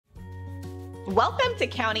Welcome to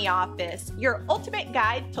County Office, your ultimate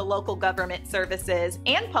guide to local government services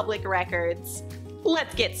and public records.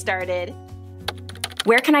 Let's get started.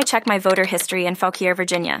 Where can I check my voter history in Fauquier,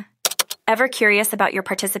 Virginia? Ever curious about your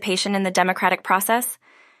participation in the democratic process?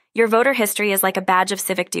 Your voter history is like a badge of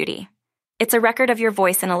civic duty. It's a record of your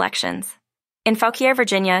voice in elections. In Fauquier,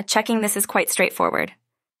 Virginia, checking this is quite straightforward.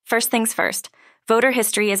 First things first, voter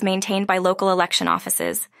history is maintained by local election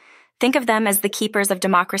offices. Think of them as the keepers of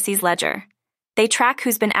democracy's ledger. They track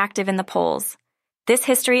who's been active in the polls. This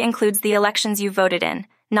history includes the elections you voted in,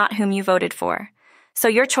 not whom you voted for. So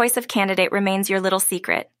your choice of candidate remains your little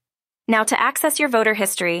secret. Now, to access your voter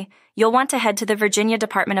history, you'll want to head to the Virginia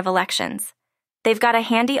Department of Elections. They've got a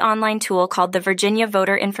handy online tool called the Virginia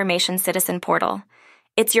Voter Information Citizen Portal.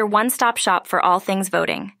 It's your one-stop shop for all things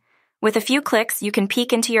voting. With a few clicks, you can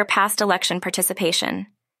peek into your past election participation.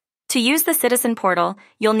 To use the Citizen Portal,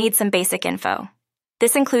 you'll need some basic info.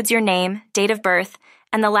 This includes your name, date of birth,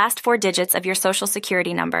 and the last 4 digits of your social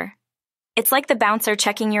security number. It's like the bouncer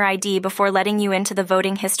checking your ID before letting you into the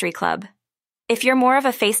voting history club. If you're more of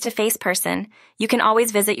a face-to-face person, you can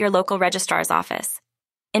always visit your local registrar's office.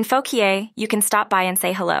 In Fauquier, you can stop by and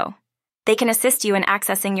say hello. They can assist you in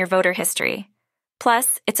accessing your voter history.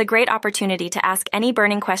 Plus, it's a great opportunity to ask any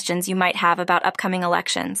burning questions you might have about upcoming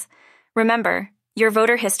elections. Remember, your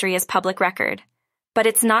voter history is public record. But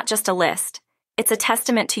it's not just a list. It's a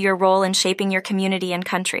testament to your role in shaping your community and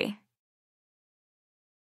country.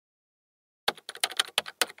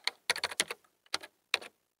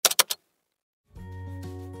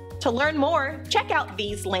 To learn more, check out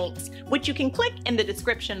these links, which you can click in the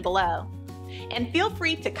description below. And feel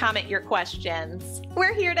free to comment your questions.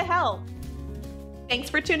 We're here to help. Thanks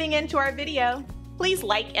for tuning in to our video. Please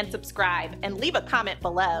like and subscribe and leave a comment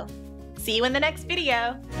below. See you in the next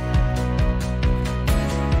video.